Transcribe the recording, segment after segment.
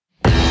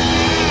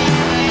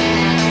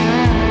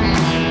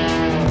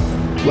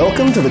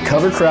Welcome to the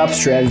Cover Crop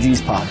Strategies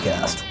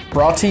podcast,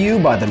 brought to you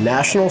by the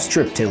National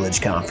Strip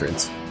Tillage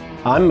Conference.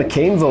 I'm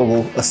McCain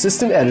Vogel,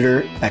 Assistant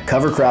Editor at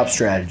Cover Crop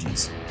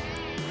Strategies.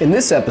 In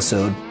this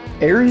episode,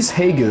 Aries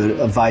Haygood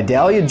of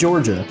Vidalia,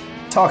 Georgia,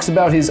 talks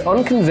about his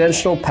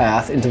unconventional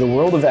path into the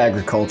world of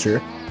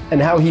agriculture and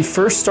how he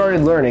first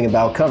started learning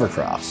about cover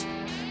crops.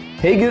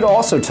 Haygood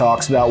also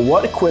talks about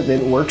what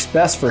equipment works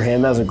best for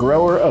him as a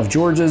grower of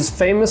Georgia's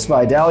famous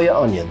Vidalia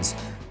onions,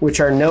 which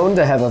are known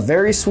to have a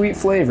very sweet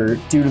flavor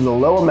due to the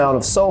low amount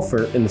of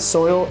sulfur in the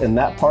soil in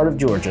that part of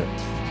Georgia.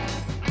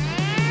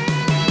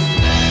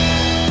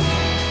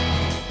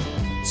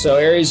 So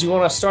Aries, you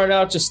want to start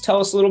out, just tell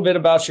us a little bit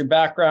about your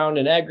background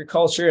in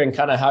agriculture and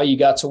kind of how you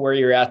got to where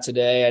you're at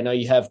today. I know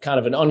you have kind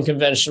of an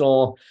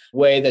unconventional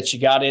way that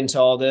you got into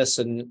all this.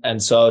 And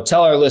so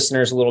tell our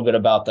listeners a little bit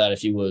about that,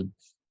 if you would.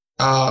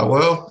 I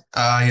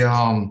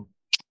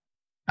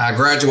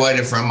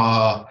graduated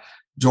from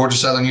Georgia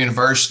Southern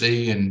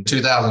University in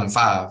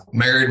 2005,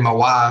 married my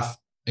wife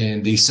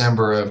in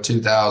December of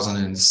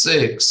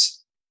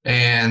 2006,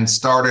 and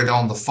started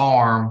on the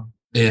farm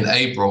in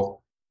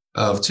April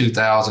of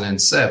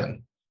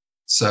 2007.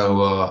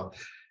 So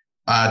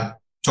I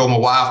told my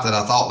wife that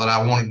I thought that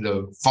I wanted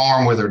to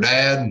farm with her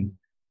dad. And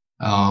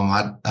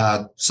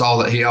I saw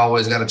that he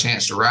always got a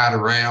chance to ride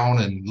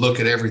around and look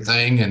at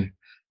everything. And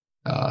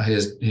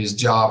his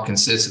job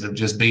consisted of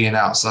just being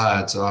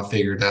outside. So I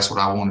figured that's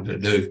what I wanted to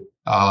do.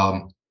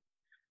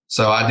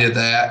 So I did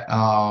that,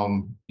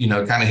 kind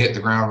of hit the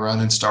ground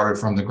running, started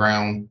from the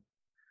ground,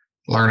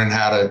 learning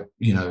how to,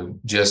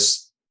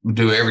 just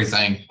do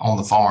everything on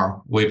the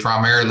farm. We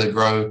primarily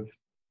grow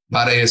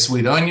Vidalia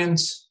sweet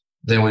onions.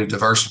 Then we've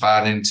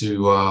diversified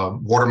into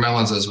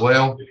watermelons as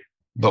well.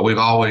 But we've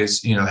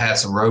always, had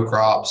some row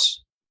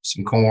crops,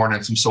 some corn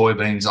and some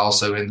soybeans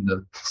also in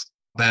the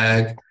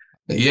bag.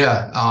 But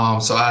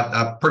so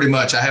I pretty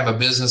much, I have a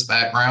business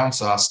background.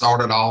 So I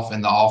started off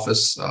in the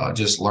office,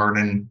 just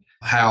learning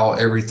how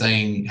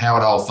it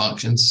all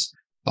functions.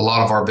 A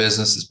lot of our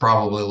business is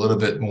probably a little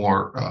bit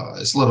more,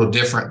 it's a little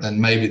different than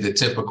maybe the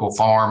typical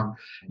farm.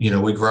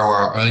 We grow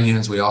our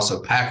onions. We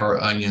also pack our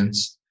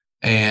onions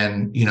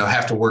and,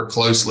 have to work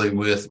closely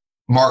with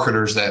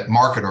marketers that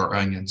market our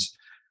onions.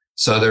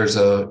 So there's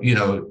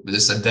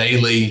it's a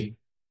daily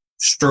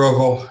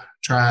struggle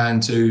trying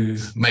to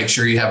make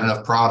sure you have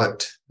enough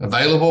product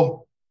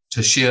available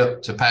to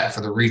ship, to pack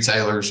for the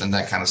retailers and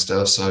that kind of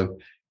stuff. So,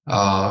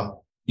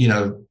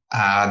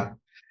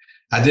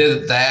 I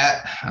did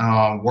that,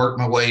 worked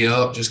my way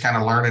up, just kind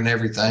of learning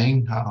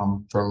everything,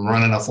 from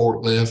running a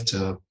forklift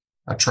to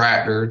a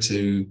tractor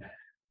to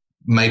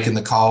making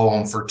the call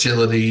on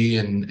fertility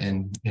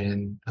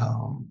and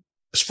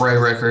spray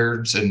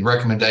records and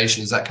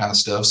recommendations, that kind of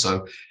stuff.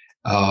 So,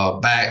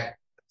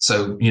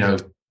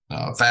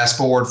 fast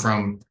forward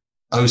from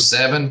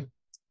 2007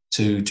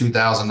 to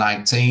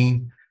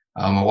 2019,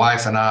 my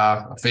wife and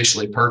I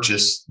officially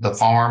purchased the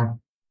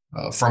farm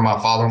from my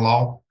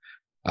father-in-law.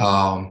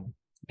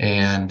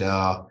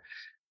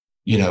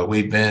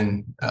 We've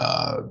been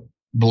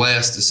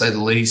blessed, to say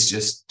the least,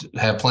 just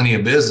have plenty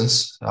of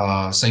business.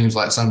 Seems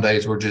like some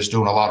days we're just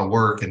doing a lot of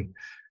work and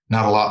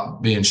not a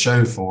lot being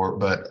showed for it.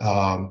 But,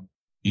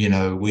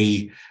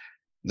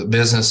 the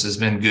business has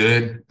been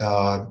good.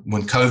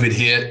 When COVID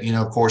hit,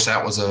 of course,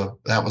 that was a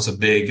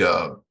big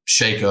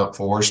shakeup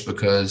for us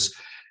because,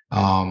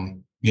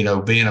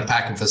 being a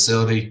packing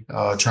facility,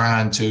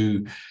 trying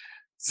to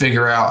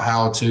figure out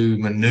how to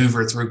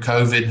maneuver through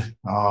COVID.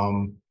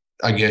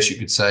 I guess you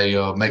could say,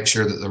 make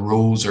sure that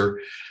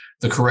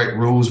the correct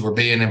rules were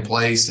being in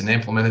place and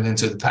implemented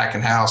into the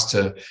packing house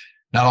to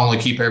not only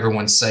keep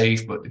everyone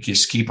safe, but to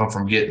just keep them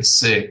from getting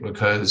sick,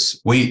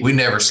 because we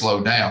never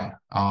slowed down.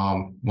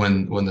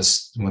 When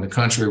the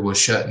country was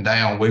shutting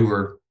down, we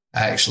were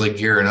actually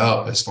gearing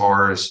up as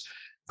far as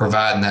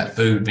providing that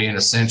food being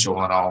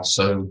essential and all.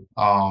 So,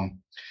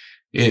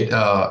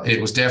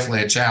 it was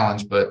definitely a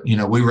challenge, but,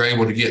 we were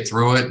able to get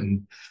through it.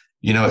 And,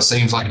 it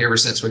seems like ever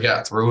since we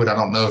got through it, I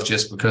don't know if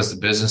just because the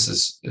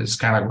business is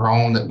kind of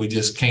grown that we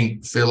just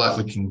can't feel like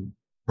we can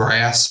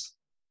grasp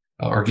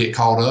or get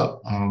caught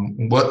up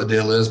what the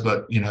deal is,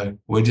 but,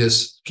 we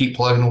just keep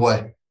plugging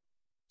away.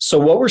 So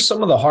what were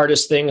some of the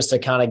hardest things to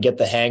kind of get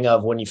the hang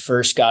of when you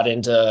first got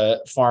into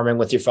farming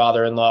with your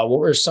father-in-law? What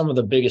were some of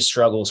the biggest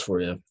struggles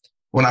for you?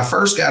 When I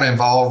first got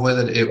involved with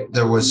it,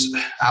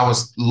 I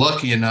was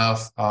lucky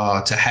enough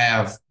to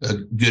have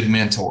good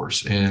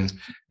mentors, and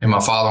my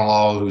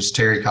father-in-law, who's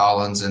Terry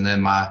Collins, and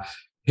then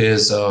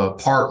his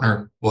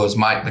partner was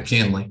Mike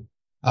McKinley.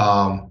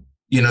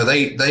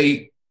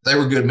 They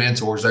were good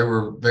mentors. They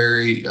were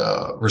very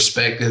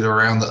respected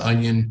around the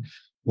onion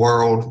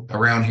world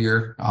around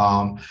here.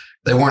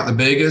 They weren't the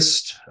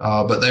biggest,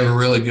 but they were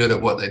really good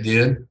at what they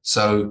did.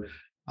 So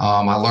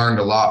I learned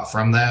a lot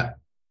from that.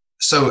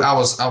 So I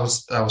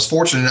was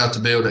fortunate enough to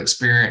be able to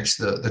experience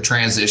the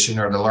transition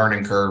or the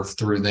learning curve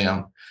through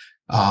them.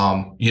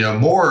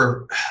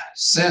 More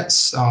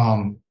since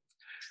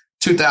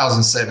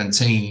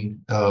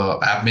 2017,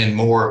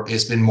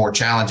 it's been more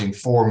challenging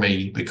for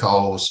me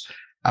because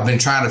I've been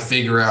trying to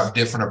figure out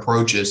different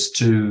approaches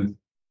to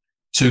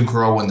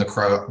growing the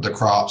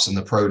crops and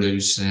the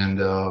produce.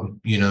 And,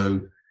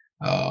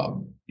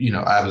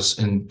 I was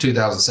in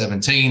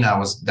 2017, I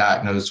was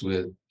diagnosed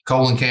with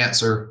colon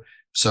cancer.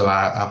 So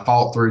I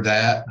fought through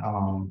that.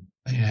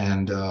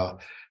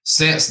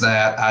 Since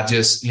that, I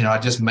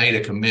just made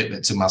a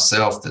commitment to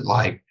myself that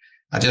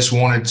I just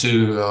wanted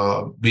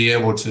to be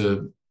able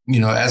to,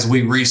 as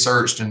we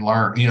researched and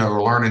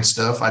learning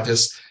stuff, I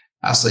said,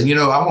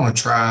 I want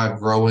to try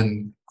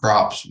growing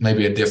crops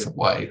maybe a different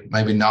way,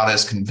 maybe not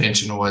as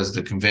conventional as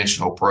the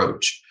conventional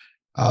approach.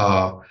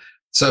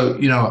 So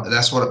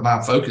that's what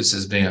my focus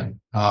has been.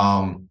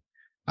 I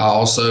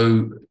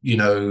also,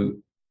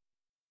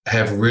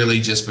 have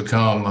really just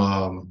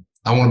become,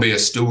 I want to be a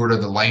steward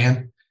of the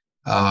land.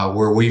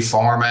 Where we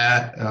farm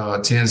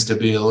at tends to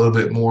be a little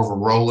bit more of a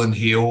rolling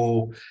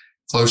hill,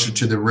 closer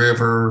to the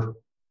river.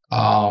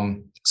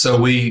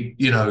 So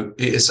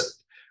it's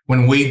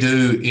when we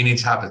do any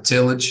type of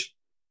tillage,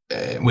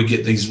 we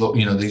get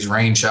these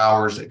rain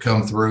showers that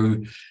come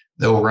through.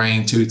 They'll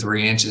rain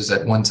 2-3 inches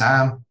at one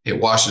time. It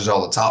washes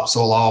all the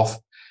topsoil off.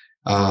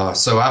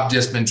 So I've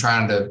just been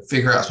trying to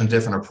figure out some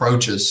different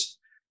approaches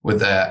with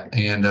that.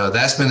 And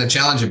that's been the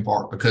challenging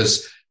part,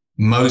 because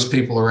most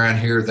people around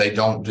here, they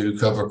don't do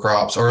cover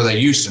crops, or they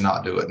used to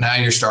not do it. Now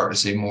you're starting to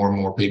see more and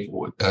more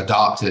people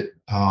adopt it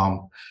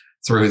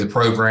through the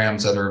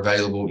programs that are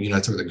available,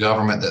 through the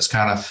government, that's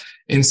kind of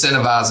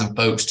incentivizing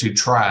folks to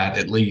try it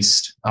at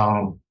least.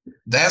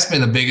 That's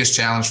been the biggest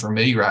challenge for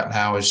me right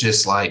now, is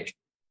just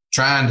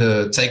trying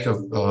to take a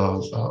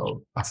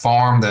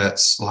farm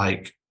that's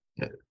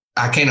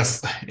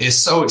it's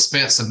so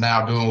expensive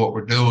now doing what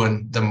we're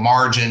doing. The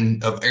margin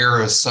of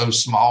error is so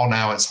small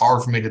now. It's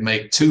hard for me to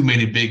make too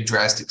many big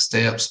drastic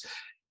steps,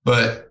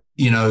 but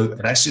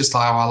that's just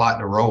how I like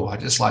to roll. I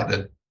just like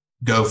to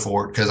go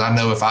for it, because I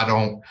know if I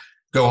don't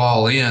go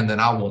all in, then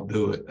I won't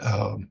do it.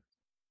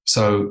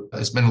 So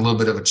it's been a little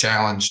bit of a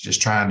challenge,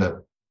 just trying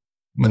to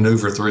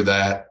maneuver through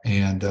that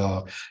and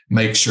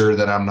make sure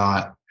that I'm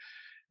not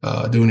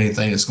doing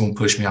anything that's going to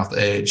push me off the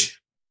edge.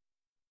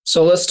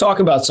 So let's talk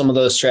about some of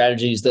those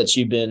strategies that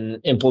you've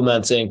been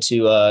implementing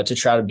to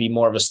try to be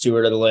more of a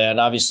steward of the land.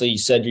 Obviously, you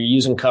said you're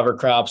using cover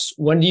crops.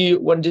 When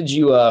did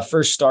you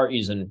first start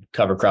using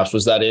cover crops?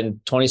 Was that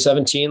in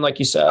 2017, like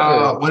you said?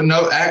 Well,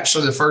 no,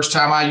 actually, the first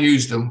time I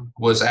used them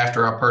was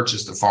after I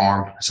purchased the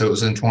farm. So it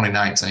was in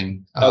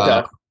 2019.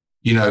 Okay.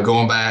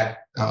 Going back,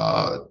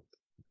 the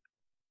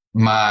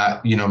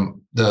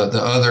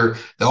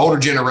older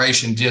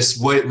generation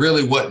just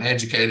really wasn't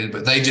educated,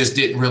 but they just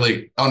didn't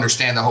really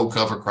understand the whole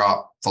cover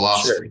crop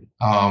philosophy.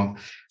 Sure.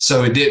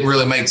 So it didn't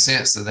really make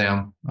sense to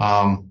them.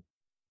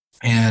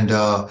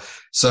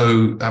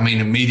 So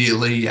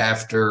immediately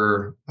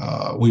after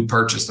we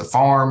purchased the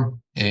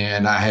farm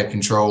and I had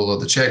control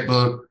of the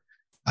checkbook,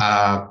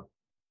 I,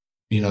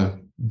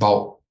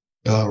 bought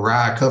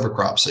rye cover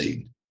crop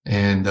seed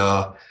and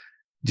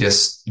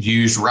just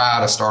used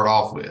rye to start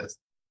off with.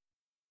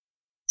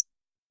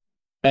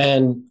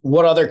 And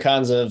what other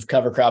kinds of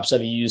cover crops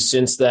have you used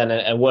since then?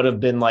 And what have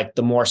been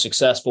the more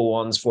successful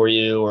ones for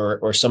you,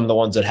 or some of the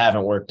ones that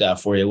haven't worked out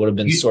for you? What have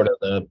been sort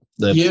of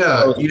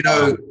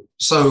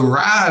so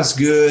rye is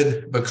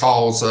good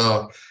because,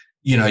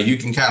 you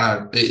can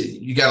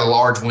you got a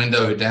large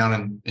window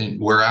down in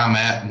where I'm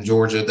at in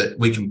Georgia that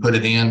we can put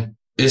it in.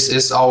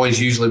 It's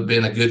always usually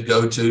been a good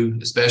go-to,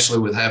 especially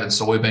with having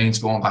soybeans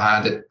going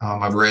behind it.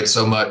 I've read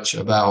so much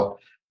about,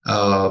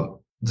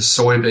 the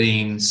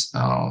soybeans,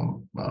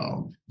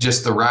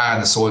 just the rye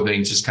and the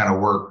soybeans just kind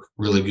of work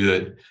really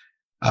good.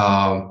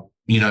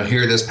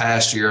 Here this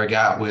past year, I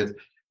got with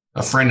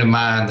a friend of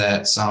mine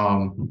that's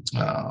a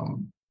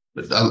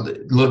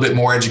little bit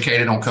more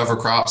educated on cover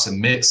crops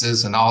and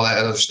mixes and all that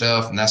other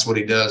stuff. And that's what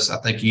he does. I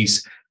think he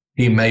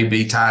may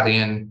be tied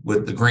in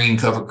with the green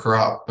cover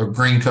crop or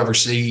green cover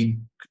seed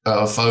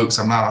folks.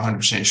 I'm not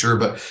 100% sure.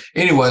 But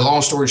anyway,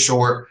 long story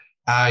short,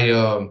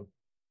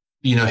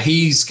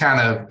 he's kind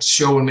of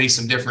showing me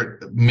some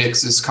different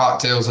mixes,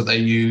 cocktails that they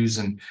use,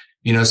 and,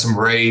 some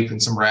rape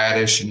and some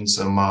radish and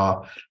some,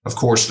 of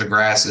course, the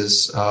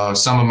grasses.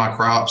 Some of my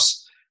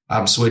crops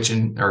I'm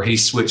switching, or he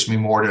switched me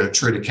more to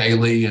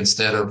triticale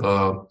instead of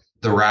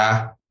the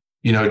rye,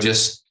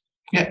 just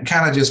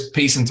kind of just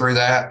piecing through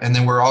that. And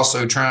then we're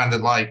also trying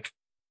to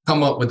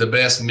come up with the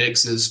best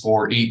mixes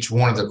for each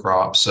one of the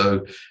crops.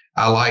 So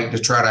I like to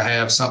try to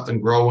have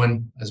something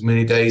growing as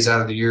many days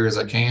out of the year as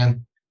I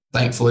can.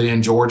 Thankfully,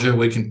 in Georgia,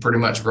 we can pretty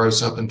much grow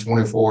something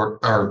 24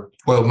 or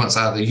 12 months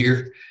out of the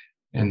year.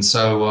 And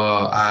so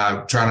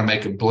I try to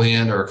make a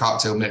blend or a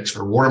cocktail mix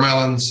for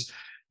watermelons,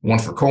 one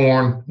for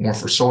corn, one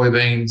for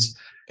soybeans.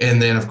 And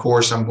then, of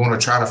course, I'm going to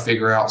try to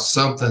figure out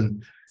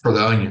something for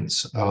the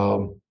onions.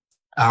 I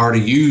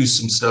already use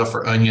some stuff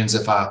for onions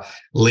if I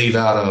leave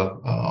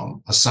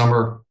out a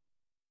summer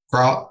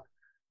crop.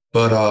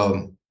 But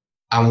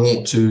I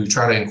want to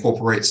try to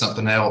incorporate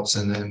something else,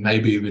 and then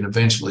maybe even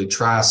eventually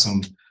try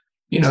some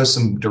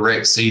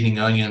direct seeding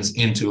onions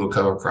into a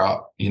cover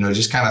crop,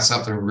 just kind of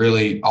something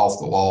really off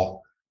the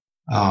wall.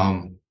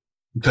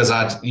 Because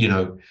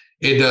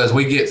It does.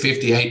 We get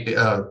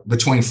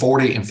between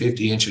 40 and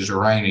 50 inches of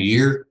rain a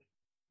year.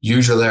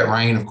 Usually that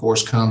rain, of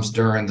course, comes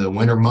during the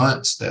winter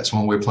months. That's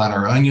when we plant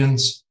our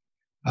onions.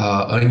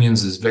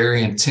 Onions is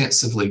very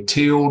intensively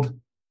tilled.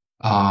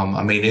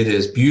 It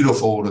is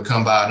beautiful to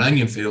come by an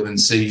onion field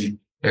and see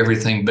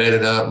everything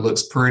bedded up,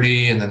 looks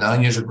pretty, and then the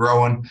onions are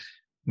growing.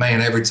 Man,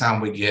 every time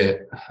we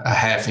get a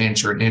half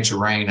inch or an inch of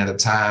rain at a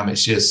time, you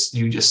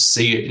just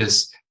see it,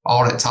 just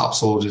all that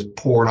topsoil just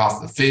pouring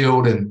off the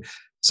field. And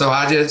so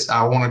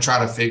I want to try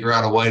to figure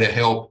out a way to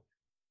help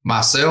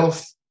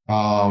myself,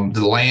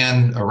 the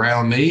land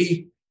around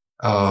me,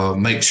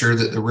 make sure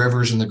that the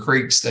rivers and the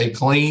creeks stay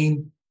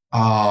clean.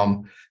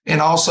 And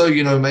also,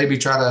 maybe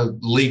try to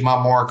leave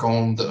my mark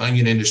on the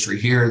onion industry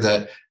here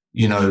that,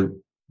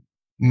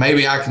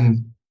 maybe I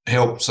can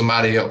help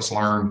somebody else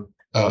learn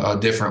a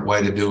different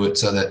way to do it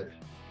so that,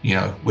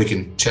 we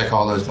can check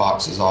all those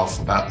boxes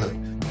off about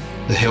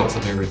the health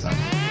of everything.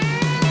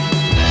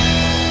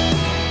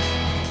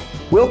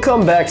 We'll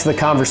come back to the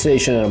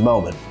conversation in a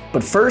moment,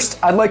 but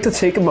first I'd like to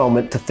take a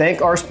moment to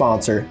thank our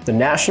sponsor, the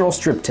National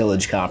Strip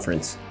Tillage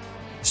Conference.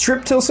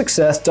 Strip till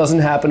success doesn't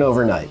happen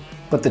overnight,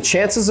 but the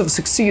chances of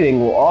succeeding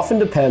will often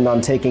depend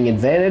on taking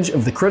advantage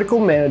of the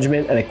critical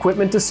management and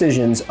equipment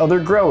decisions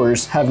other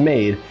growers have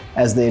made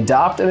as they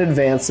adopt and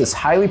advance this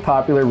highly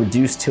popular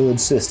reduced tillage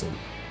system.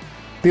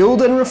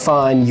 Build and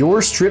refine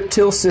your strip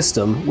till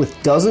system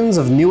with dozens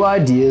of new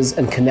ideas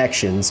and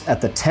connections at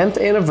the 10th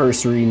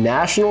Anniversary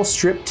National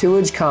Strip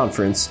Tillage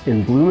Conference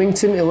in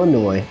Bloomington,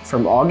 Illinois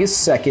from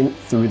August 2nd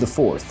through the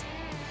 4th.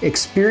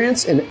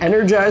 Experience an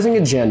energizing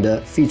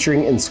agenda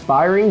featuring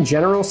inspiring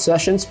general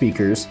session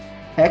speakers,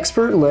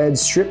 expert-led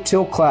strip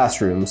till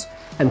classrooms,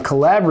 and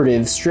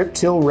collaborative strip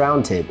till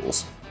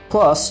roundtables.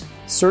 Plus,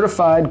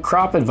 certified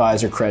crop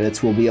advisor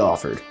credits will be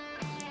offered.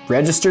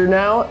 Register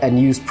now and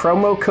use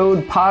promo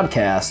code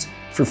PODCAST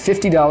for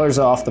 $50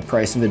 off the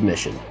price of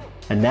admission.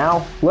 And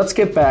now, let's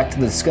get back to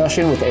the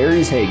discussion with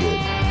Aries Haygood.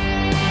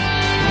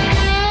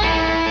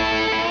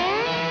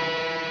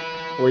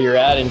 Where you're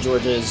at in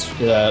Georgia is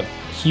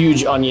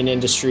huge onion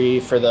industry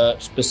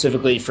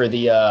specifically for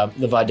the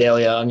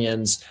Vidalia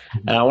onions.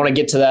 And I want to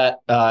get to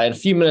that in a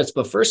few minutes.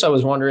 But first I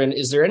was wondering,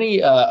 is there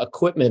any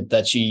equipment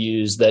that you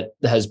use that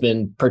has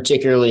been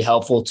particularly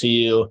helpful to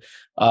you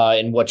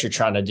in what you're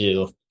trying to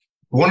do?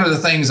 One of the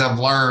things I've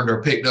learned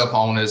or picked up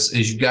on is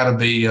you got to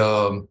be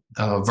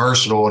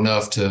versatile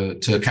enough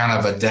to kind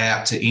of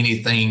adapt to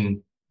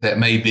anything that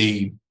may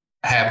be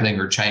happening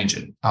or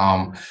changing,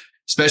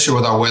 especially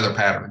with our weather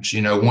patterns.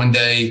 One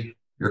day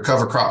your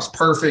cover crop's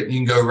perfect. You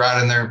can go right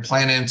in there and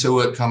plant into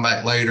it, come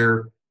back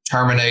later,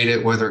 terminate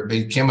it, whether it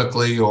be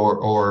chemically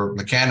or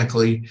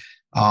mechanically.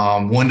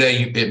 One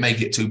day it may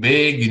get too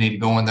big. You need to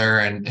go in there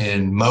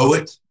and mow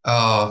it.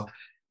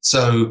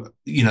 So,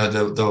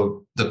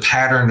 the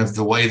pattern of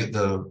the way that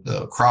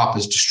the crop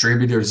is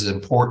distributed is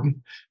important.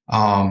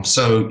 I've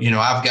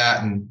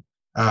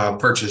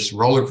purchased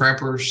roller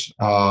crimpers.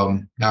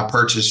 I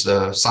purchased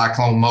the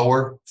Cyclone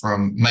mower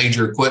from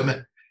Major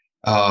Equipment.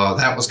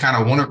 That was kind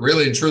of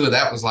really and truly,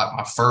 that was like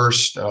my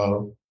first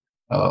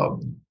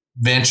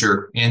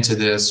venture into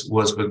this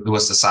was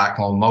the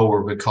Cyclone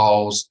mower,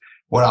 because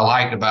what I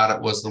liked about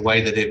it was the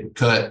way that it would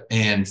cut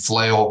and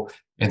flail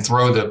and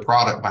throw the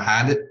product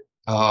behind it,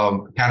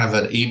 kind of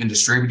an even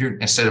distributor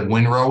instead of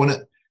windrowing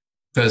it.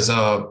 Because,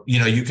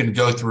 you can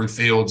go through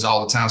fields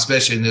all the time,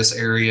 especially in this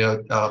area.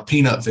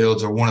 Peanut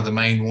fields are one of the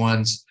main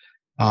ones.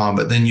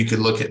 But then you could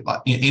look at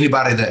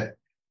anybody that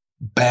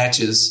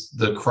batches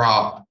the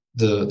crop,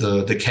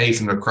 the decay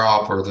from the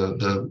crop, or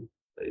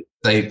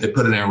they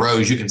put it in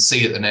rows, you can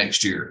see it the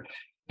next year.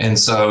 And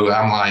so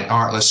I'm like,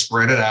 all right, let's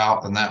spread it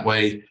out. And that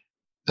way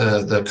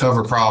the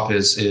cover crop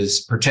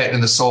is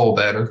protecting the soil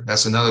better.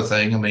 That's another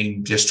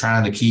thing. Just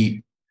trying to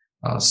keep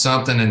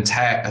something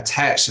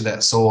attached to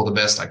that soil the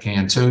best I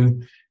can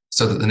too,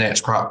 so that the next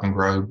crop can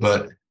grow.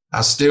 But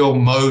I still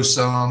mow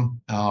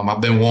some.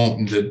 I've been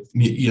wanting to,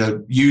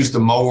 use the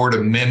mower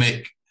to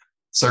mimic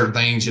certain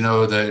things,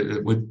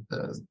 with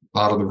a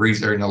lot of the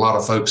research, and a lot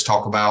of folks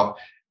talk about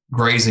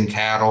grazing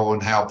cattle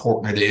and how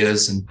important it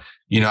is. And,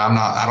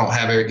 I don't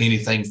have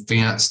anything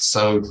fenced.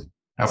 So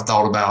I've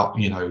thought about,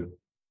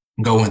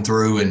 going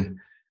through and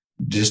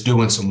just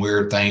doing some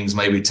weird things,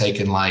 maybe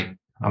taking like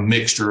a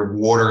mixture of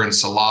water and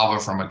saliva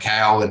from a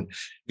cow and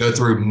go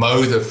through,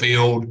 mow the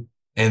field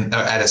and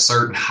at a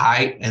certain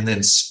height, and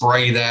then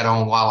spray that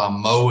on while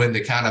I'm mowing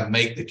to kind of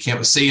make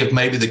see if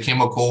maybe the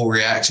chemical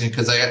reaction,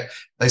 because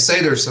they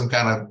say there's some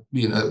kind of,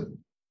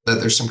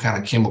 that there's some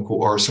kind of chemical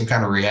or some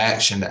kind of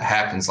reaction that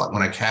happens, like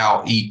when a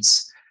cow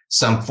eats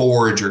some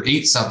forage or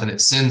eats something,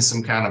 it sends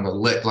some kind of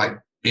like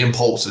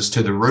impulses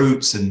to the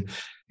roots. And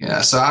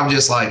so I'm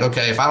just like,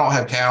 okay, if I don't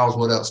have cows,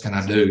 what else can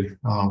I do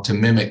to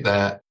mimic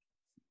that?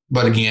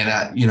 But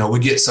again, we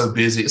get so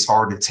busy, it's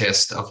hard to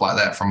test stuff like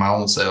that for my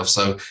own self.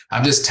 So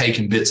I'm just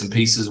taking bits and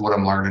pieces, what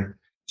I'm learning,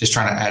 just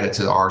trying to add it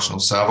to the arsenal.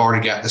 So I've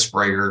already got the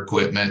sprayer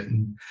equipment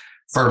and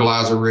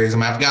fertilizer rigs.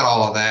 I've got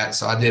all of that.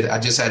 So I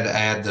just had to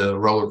add the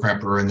roller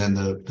crimper and then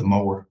the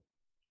mower.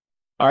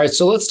 All right,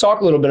 so let's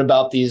talk a little bit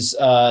about these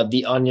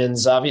the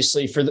onions.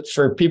 Obviously,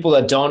 for people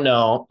that don't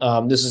know,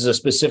 this is a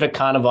specific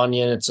kind of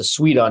onion. It's a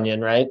sweet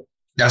onion, right?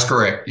 That's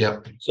correct.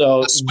 Yep.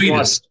 So The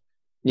sweetest.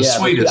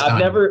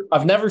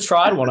 I've never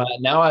tried one.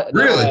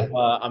 Really?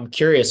 I'm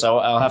curious.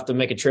 I'll have to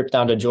make a trip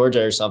down to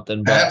Georgia or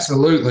something. But,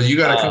 absolutely, you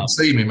got to come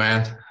see me,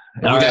 man.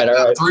 All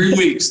right. 3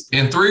 weeks.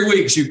 In 3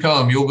 weeks, you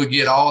come. You'll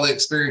get all the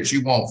experience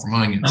you want from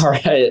onions. All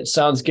right,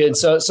 sounds good.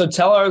 So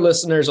tell our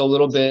listeners a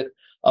little bit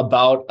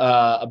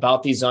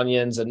about these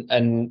onions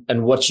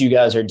and what you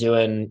guys are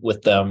doing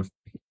with them.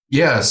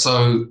 Yeah,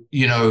 so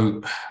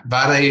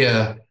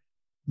Vidalia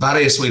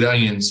sweet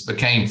onions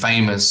became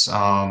famous.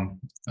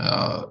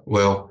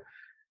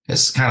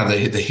 It's kind of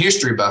the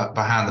history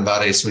behind the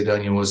Vidalia sweet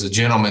onion was a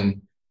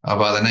gentleman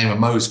by the name of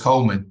Mose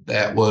Coleman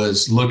that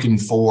was looking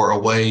for a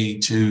way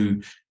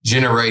to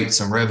generate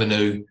some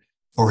revenue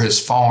for his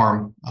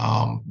farm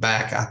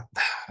back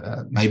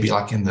maybe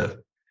like in the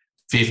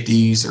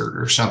 50s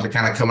or something,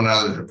 kind of coming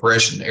out of the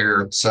Depression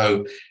era.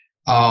 So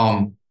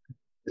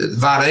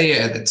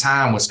Vidalia at the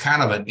time was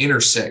kind of an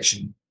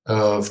intersection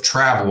of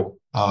travel.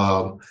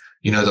 I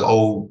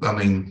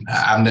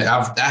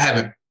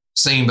haven't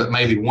seen but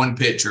maybe one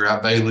picture I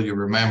vaguely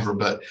remember,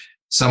 but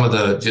some of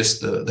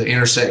the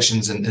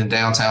intersections in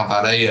downtown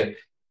Vidalia,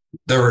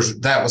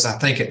 that was, I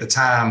think at the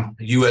time,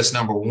 US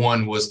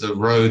 #1 was the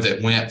road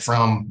that went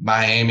from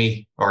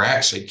Miami, or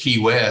actually Key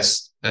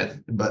West.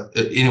 But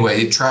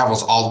anyway, it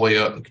travels all the way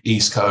up the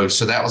East Coast.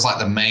 So that was like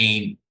the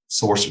main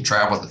source of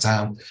travel at the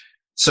time.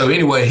 So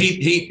anyway,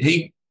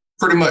 he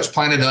pretty much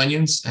planted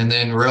onions and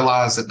then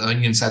realized that the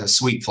onions had a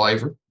sweet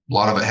flavor. A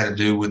lot of it had to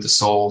do with the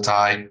soil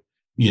type,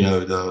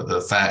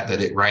 the fact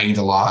that it rained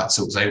a lot.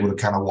 So it was able to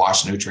kind of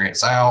wash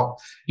nutrients out,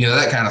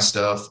 that kind of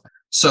stuff.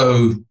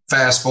 So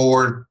fast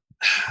forward,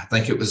 I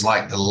think it was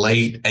like the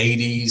late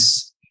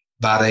 80s,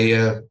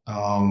 Vidalia,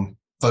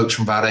 folks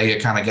from Vidalia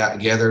kind of got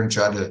together and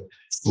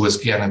was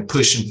kind of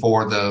pushing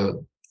for the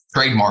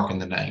trademarking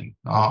the name.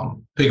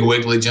 Piggly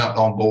Wiggly jumped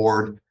on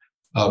board.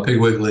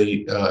 Piggly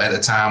Wiggly at the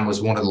time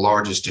was one of the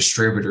largest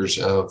distributors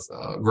of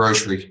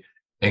grocery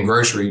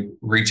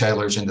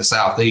retailers in the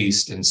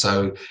Southeast. And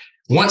so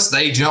once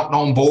they jumped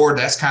on board,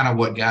 that's kind of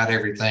what got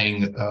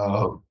everything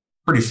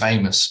pretty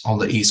famous on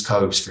the East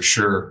Coast for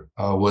sure,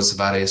 was the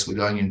Vidalia sweet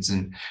onions.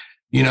 And,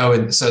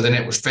 and so then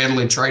it was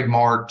federally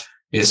trademarked.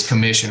 It's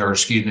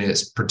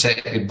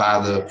protected by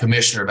the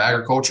Commissioner of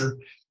Agriculture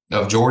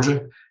of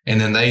Georgia.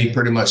 And then they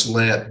pretty much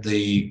let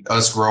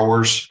us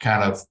growers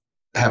kind of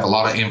have a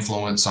lot of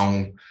influence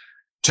on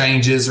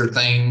changes or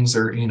things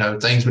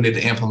things we need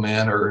to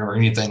implement or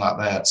anything like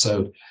that.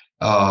 So,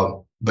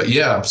 the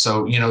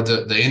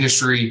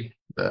industry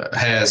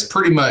has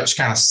pretty much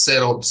kind of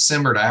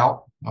simmered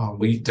out.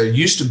 There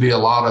used to be a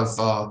lot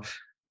of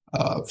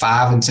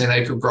 5 and 10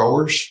 acre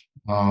growers.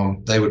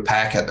 They would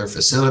pack at their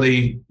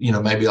facility,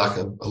 maybe like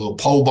a little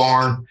pole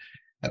barn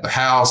at their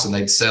house, and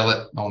they'd sell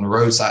it on the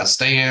roadside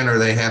stand, or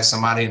they have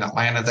somebody in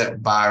Atlanta that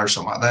would buy or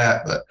something like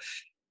that. But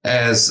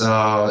as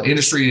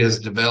industry has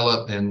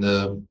developed and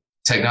the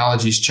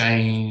technology's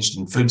changed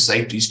and food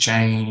safety's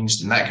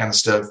changed and that kind of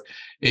stuff,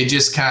 it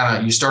just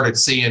you started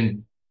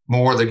seeing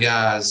more of the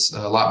guys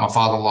like my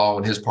father-in-law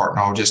and his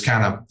partner just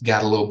kind of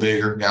got a little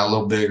bigger.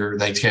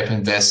 They kept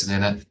investing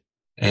in it.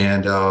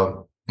 And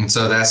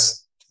so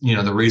that's,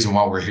 the reason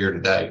why we're here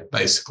today,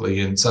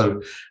 basically. And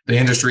so the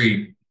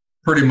industry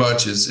pretty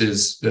much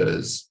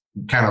is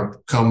kind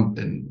of come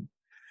and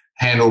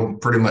handled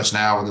pretty much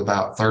now with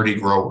about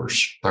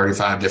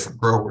 35 different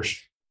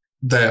growers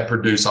that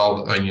produce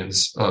all the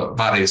onions,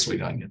 Vidalia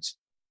sweet onions.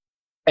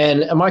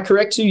 And am I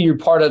correct too? You're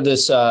part of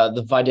this,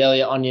 the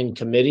Vidalia Onion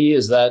Committee.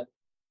 Is that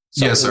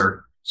something? Yes,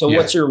 sir. So yeah.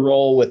 What's your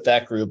role with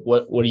that group?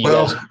 What do you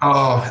guys?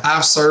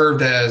 I've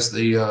served as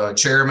the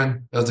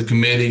chairman of the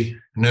committee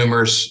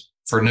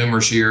for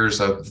numerous years,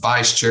 a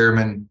vice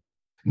chairman.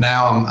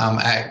 Now I'm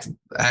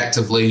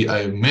actively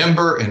a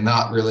member and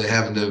not really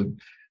having to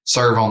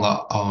serve on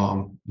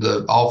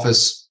the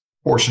office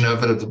portion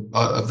of it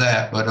of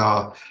that. But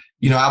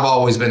I've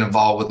always been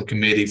involved with the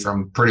committee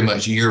from pretty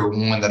much year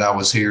one that I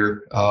was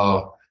here.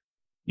 When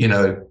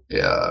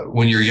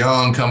you're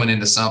young coming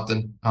into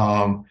something,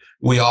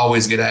 we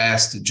always get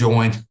asked to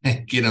join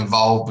and get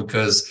involved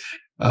because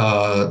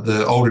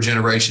the older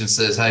generation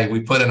says, hey, we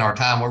put in our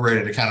time, we're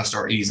ready to kind of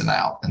start easing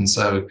out. And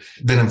so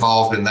been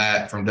involved in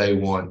that from day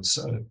one.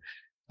 So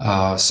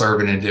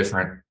serving in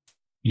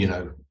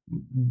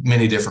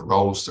many different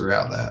roles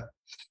throughout that.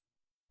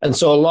 And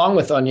so along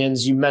with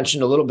onions, you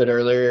mentioned a little bit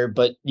earlier,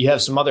 but you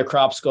have some other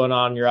crops going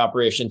on in your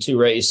operation too,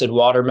 right? You said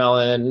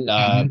watermelon,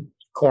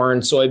 corn,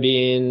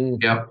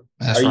 soybean. Yep.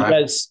 Are you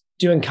guys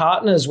doing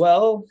cotton as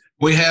well?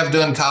 We have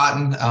done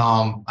cotton.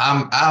 I'm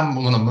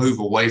going to move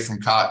away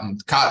from cotton.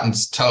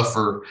 Cotton's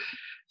tougher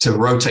to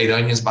rotate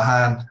onions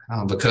behind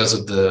because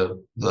of the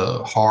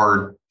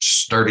hard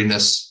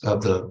sturdiness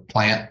of the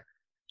plant.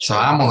 So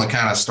I'm going to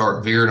kind of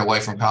start veering away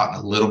from cotton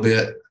a little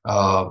bit.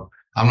 I'm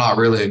not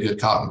really a good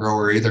cotton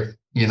grower either,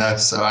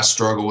 so I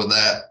struggle with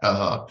that.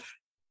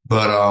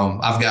 But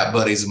I've got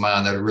buddies of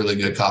mine that are really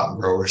good cotton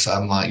growers. So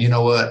I'm like, you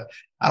know what?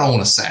 I don't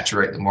want to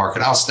saturate the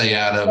market. I'll stay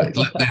out of it.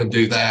 Let them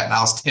do that, and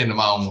I'll tend to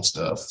my own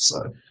stuff.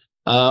 So,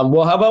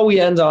 well, how about we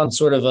end on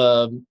sort of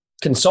a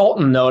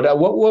consultant note?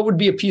 What would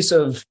be a piece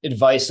of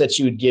advice that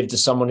you would give to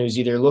someone who's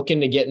either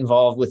looking to get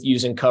involved with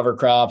using cover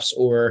crops,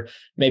 or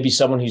maybe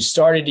someone who's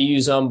started to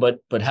use them but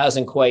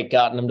hasn't quite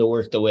gotten them to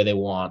work the way they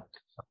want?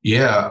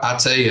 Yeah, I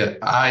tell you,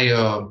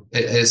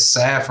 it's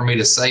sad for me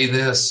to say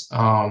this,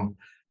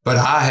 but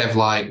I have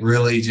like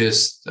really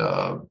just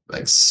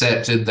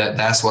accepted that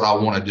that's what I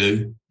want to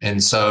do.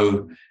 And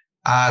so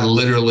I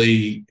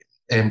literally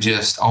am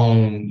just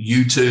on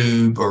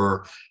YouTube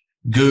or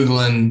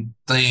Googling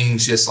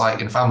things, just like,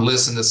 and if I'm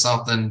listening to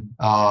something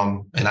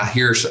and I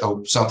hear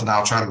something,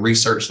 I'll try to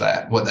research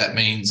what that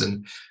means.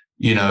 And,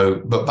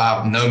 but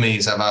by no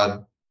means have I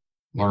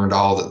learned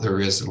all that there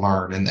is to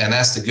learn. And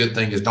that's the good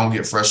thing, is don't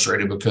get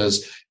frustrated,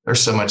 because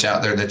there's so much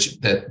out there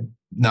that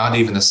not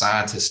even the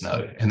scientists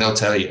know. And they'll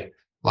tell you,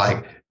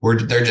 like,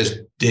 they're just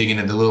digging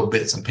into little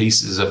bits and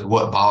pieces of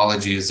what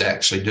biology is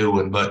actually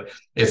doing. But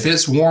if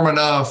it's warm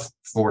enough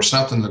for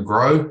something to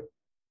grow,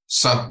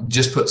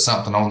 just put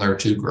something on there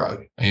to grow.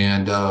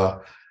 And,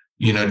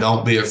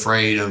 don't be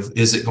afraid of,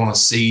 is it going to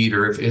seed,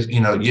 or if it,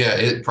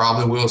 it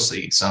probably will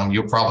seed some.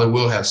 You'll probably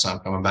will have some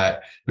coming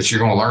back, but you're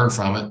going to learn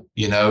from it,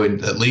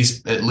 and at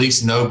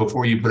least know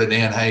before you put it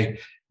in, hey,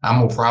 I'm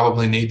going to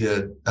probably need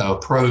to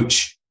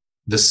approach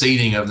the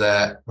seeding of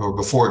that, or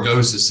before it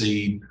goes to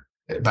seed,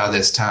 by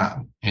this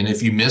time. And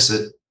if you miss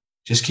it,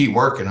 just keep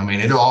working. I mean,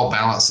 it'll all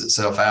balance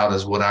itself out,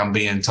 is what I'm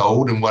being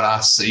told and what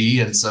I see.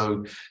 And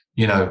so,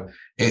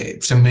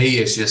 to me,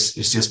 it's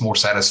just more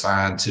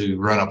satisfying to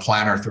run a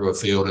planter through a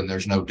field and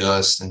there's no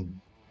dust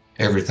and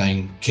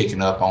everything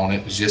kicking up on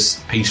it. It's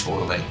just peaceful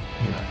to me.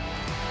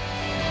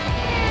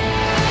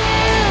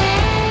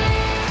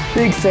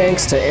 Big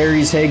thanks to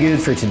Aries Haygood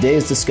for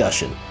today's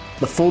discussion.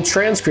 The full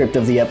transcript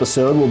of the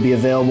episode will be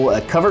available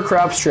at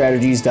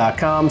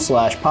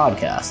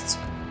covercropstrategies.com/podcasts.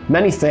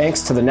 Many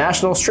thanks to the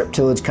National Strip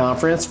Tillage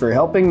Conference for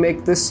helping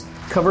make this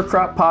Cover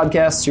Crop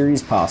podcast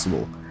series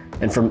possible.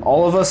 And from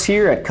all of us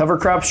here at Cover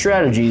Crop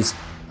Strategies,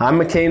 I'm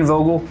McCain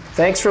Vogel.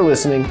 Thanks for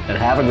listening, and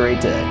have a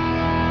great day.